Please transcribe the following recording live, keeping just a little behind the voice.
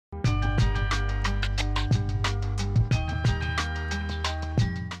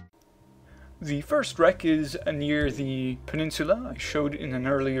The first wreck is near the peninsula I showed in an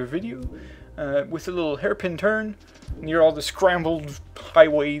earlier video, with a little hairpin turn near all the scrambled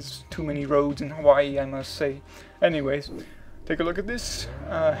highways. Too many roads in Hawaii, I must say. Anyways, take a look at this.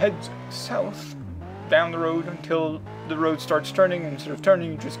 Head south down the road until the road starts turning, and instead of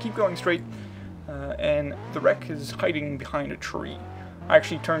turning you just keep going straight, and the wreck is hiding behind a tree. I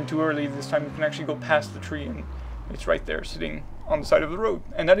actually turned too early this time. You can actually go past the tree and it's right there sitting on the side of the road,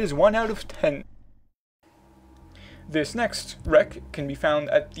 and that is 1 out of 10. This next wreck can be found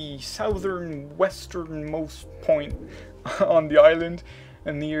at the southern westernmost point on the island,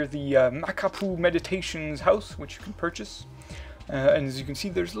 near the Makapu Meditations house, which you can purchase. And as you can see,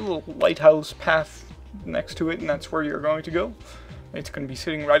 there's a little lighthouse path next to it, and that's where you're going to go. It's going to be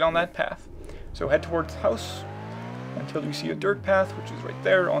sitting right on that path. So head towards the house until you see a dirt path, which is right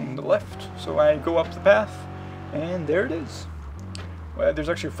there on the left. So I go up the path, and there it is. There's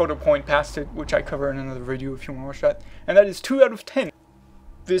actually a photo point past it, which I cover in another video if you want to watch that. And that is 2 out of 10.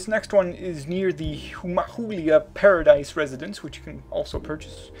 This next one is near the Humahulia Paradise residence, which you can also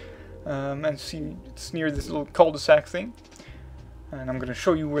purchase. And see, it's near this little cul-de-sac thing. And I'm going to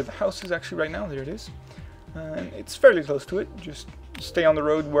show you where the house is actually right now. There it is. And it's fairly close to it. Just stay on the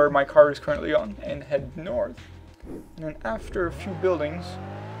road where my car is currently on and head north. And then after a few buildings,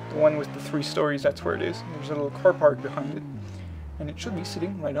 the one with the 3 stories, that's where it is. There's a little car park behind it. And it should be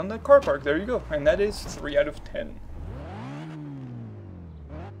sitting right on that car park. There you go. And that is 3 out of 10.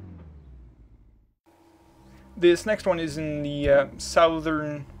 This next one is in the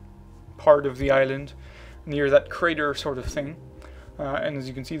southern part of the island, near that crater sort of thing. And as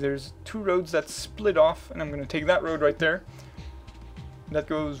you can see, there's 2 roads that split off, and I'm going to take that road right there. That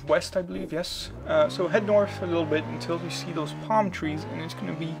goes west, I believe, yes. So head north a little bit until you see those palm trees, and it's going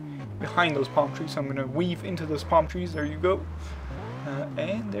to be behind those palm trees. So I'm going to weave into those palm trees. There you go.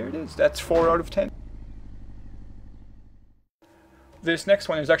 And there it is. That's 4 out of 10. This next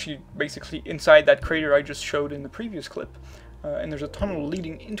one is actually basically inside that crater I just showed in the previous clip. And there's a tunnel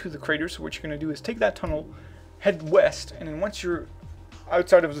leading into the crater, so what you're going to do is take that tunnel, head west, and then once you're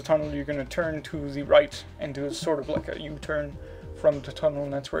outside of the tunnel, you're going to turn to the right and do sort of like a U-turn from the tunnel,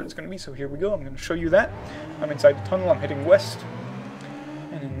 and that's where it's going to be. So here we go. I'm going to show you that. I'm inside the tunnel. I'm heading west.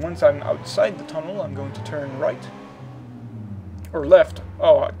 And then once I'm outside the tunnel, I'm going to turn right. Or left.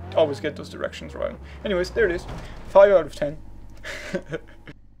 Oh, I always get those directions wrong. Anyways, there it is. 5 out of 10.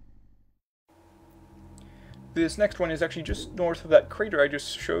 This next one is actually just north of that crater I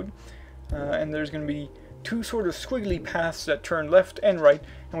just showed. And there's going to be 2 sort of squiggly paths that turn left and right.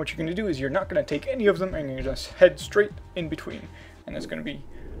 And what you're going to do is you're not going to take any of them, and you're just head straight in between. And it's going to be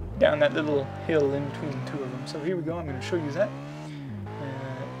down that little hill in between the 2 of them. So here we go. I'm going to show you that.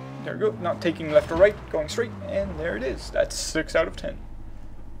 There we go, not taking left or right, going straight, and there it is. That's 6 out of 10.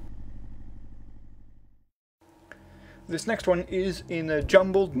 This next one is in a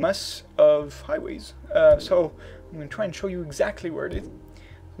jumbled mess of highways. So I'm going to try and show you exactly where it is.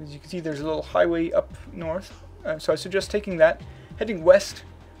 As you can see, there's a little highway up north. So I suggest taking that, heading west,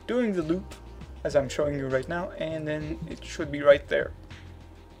 doing the loop, as I'm showing you right now, and then it should be right there.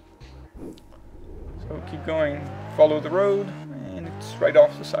 So keep going, follow the road, and it's right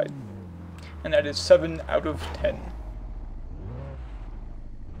off the side. And that is 7 out of 10.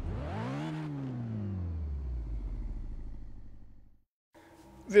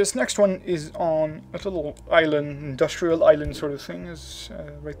 This next one is on a little island, industrial island sort of thing, is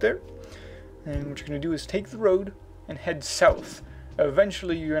right there. And what you're going to do is take the road and head south.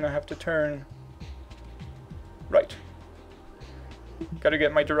 Eventually you're going to have to turn right. Gotta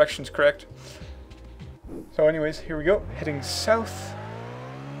get my directions correct. So anyways, here we go, heading south,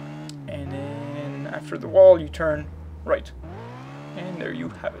 and then after the wall you turn right, and there you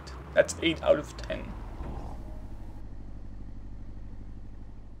have it. That's 8 out of 10.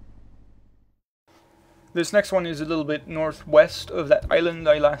 This next one is a little bit northwest of that island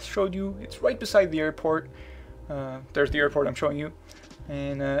I last showed you. It's right beside the airport. There's the airport I'm showing you,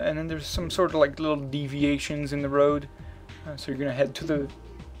 and then there's some sort of like little deviations in the road. So you're gonna head to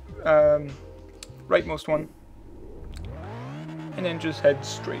the rightmost one, and then just head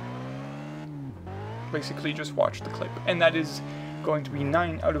straight. Basically just watch the clip, and that is going to be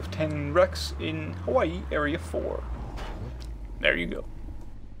 9 out of 10 wrecks in Hawaii Area 4. There you go.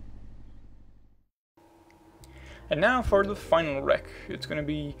 And now for the final wreck. It's going to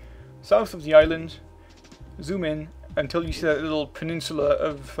be south of the island. Zoom in until you see that little peninsula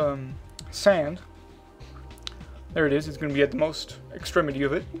of sand. There it is. It's going to be at the most extremity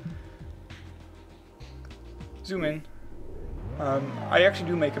of it. Zoom in. I actually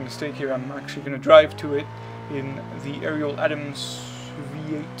do make a mistake here. I'm actually going to drive to it in the Ariel Adams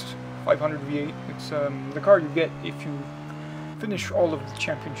V8 500 V8. It's the car you get if you finish all of the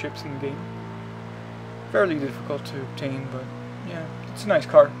championships in the game. Fairly difficult to obtain, but yeah, it's a nice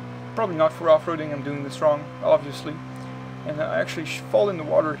car. Probably not for off-roading, I'm doing this wrong, obviously. And I actually fall in the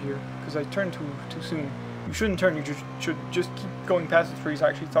water here, because I turned too soon. You shouldn't turn, you should just keep going past the trees. I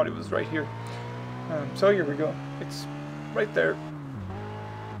actually thought it was right here. So here we go. It's right there.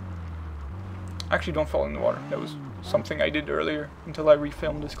 Actually, don't fall in the water. That was something I did earlier until I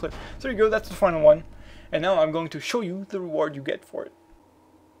refilmed this clip. So there you go, that's the final one. And now I'm going to show you the reward you get for it.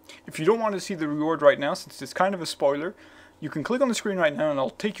 If you don't want to see the reward right now, since it's kind of a spoiler, you can click on the screen right now and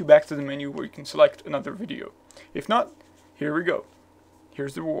I'll take you back to the menu where you can select another video. If not, here we go.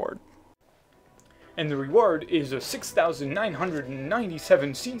 Here's the reward. And the reward is a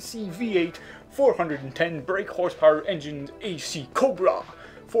 6,997 cc V8 410 brake horsepower engine AC Cobra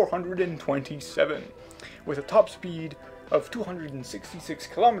 427 with a top speed of 266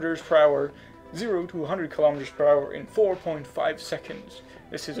 kilometers per hour, 0 to 100 kilometers per hour in 4.5 seconds.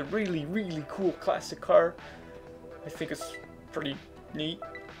 This is a really cool classic car. I think it's pretty neat.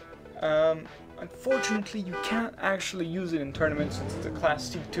 Unfortunately, you can't actually use it in tournaments since it's a class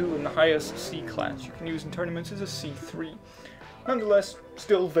C2 and the highest C class you can use in tournaments is a C3. Nonetheless,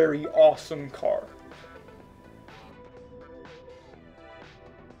 still very awesome car.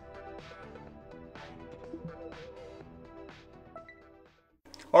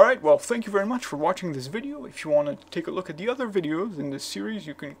 Alright, well, thank you very much for watching this video. If you want to take a look at the other videos in this series,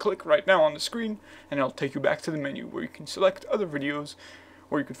 you can click right now on the screen, and it'll take you back to the menu where you can select other videos,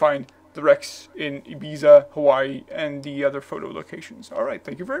 where you can find the wrecks in Ibiza, Hawaii, and the other photo locations. Alright,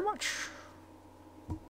 thank you very much.